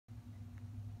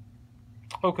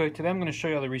Okay, today I'm going to show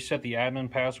you how to reset the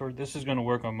admin password. This is going to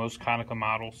work on most Konica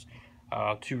models.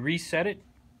 To reset it,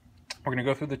 we're going to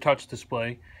go through the touch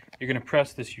display. You're going to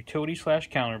press this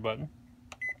utility/counter button.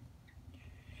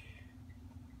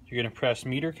 You're going to press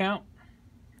meter count,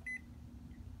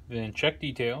 then check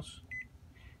details.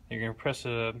 You're going to press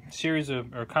a series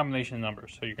of or combination of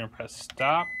numbers. So you're going to press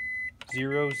stop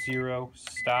 0 0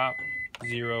 stop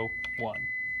 0 1.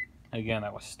 Again,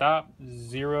 that was stop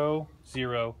 0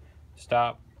 0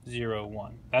 stop 0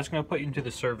 1. That's going to put you into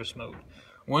the service mode.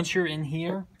 Once you're in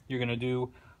here, you're going to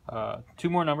do two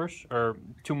more numbers or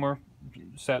two more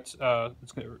sets.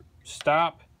 It's going to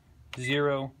stop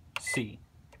 0 C.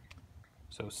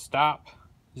 So stop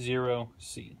 0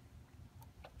 C.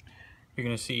 You're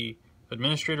going to see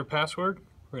administrator password.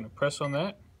 We're going to press on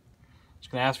that. It's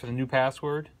going to ask for the new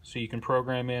password, so you can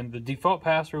program in the default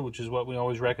password, which is what we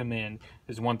always recommend,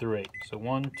 is 1 through 8. So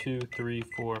 1, 2, 3,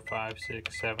 4, 5,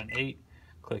 6, 7, 8.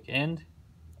 Click end.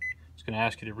 It's going to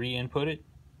ask you to re-input it.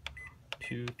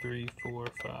 2, 3, 4,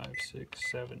 5,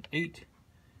 6, 7, 8.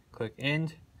 Click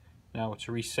end. Now it's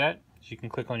reset, so you can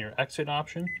click on your exit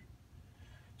option.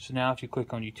 So now if you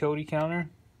click on utility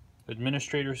counter,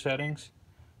 administrator settings,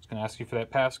 it's going to ask you for that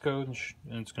passcode,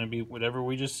 and it's going to be whatever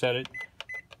we just set it.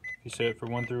 If you set it for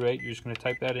 1 through 8, you're just going to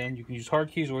type that in. You can use hard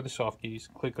keys or the soft keys.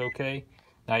 Click OK.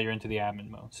 Now you're into the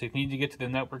admin mode. So if you need to get to the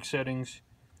network settings,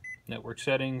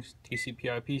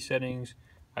 TCP/IP settings,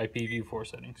 IPv4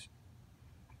 settings.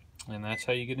 And that's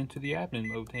how you get into the admin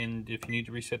mode. And if you need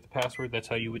to reset the password, that's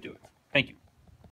how you would do it. Thank you.